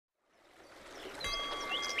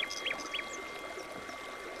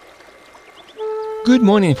Good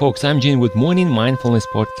morning, folks. I'm Gene with Morning Mindfulness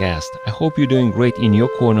Podcast. I hope you're doing great in your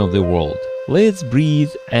corner of the world. Let's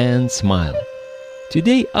breathe and smile.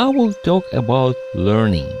 Today, I will talk about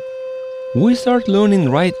learning. We start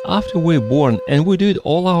learning right after we're born, and we do it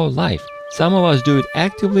all our life. Some of us do it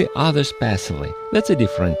actively, others passively. That's a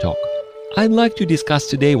different talk. I'd like to discuss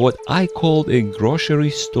today what I call a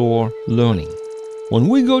grocery store learning. When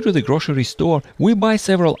we go to the grocery store, we buy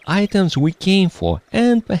several items we came for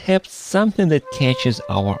and perhaps something that catches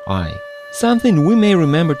our eye. Something we may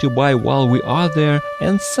remember to buy while we are there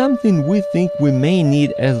and something we think we may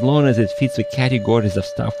need as long as it fits the categories of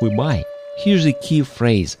stuff we buy. Here's a key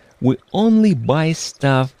phrase. We only buy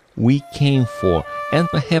stuff we came for and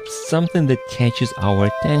perhaps something that catches our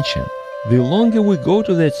attention. The longer we go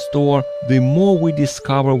to that store, the more we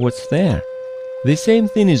discover what's there. The same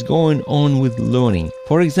thing is going on with learning.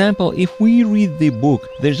 For example, if we read the book,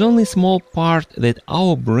 there's only a small part that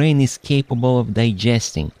our brain is capable of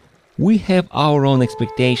digesting. We have our own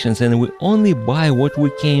expectations and we only buy what we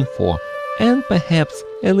came for, and perhaps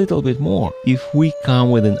a little bit more if we come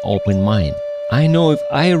with an open mind. I know if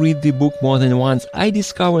I read the book more than once, I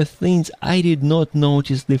discover things I did not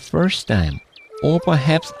notice the first time. Or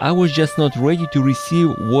perhaps I was just not ready to receive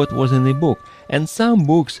what was in the book, and some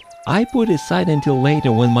books I put aside until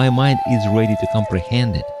later when my mind is ready to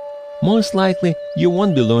comprehend it. Most likely, you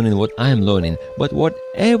won't be learning what I'm learning, but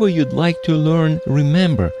whatever you'd like to learn,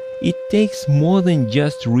 remember, it takes more than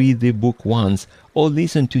just read the book once, or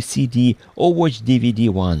listen to CD, or watch DVD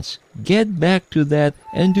once. Get back to that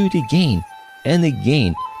and do it again and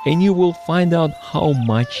again, and you will find out how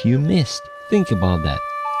much you missed. Think about that.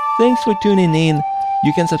 Thanks for tuning in.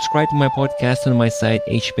 You can subscribe to my podcast on my site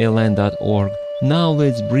hpln.org. Now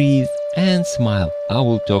let's breathe and smile. I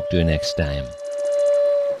will talk to you next time.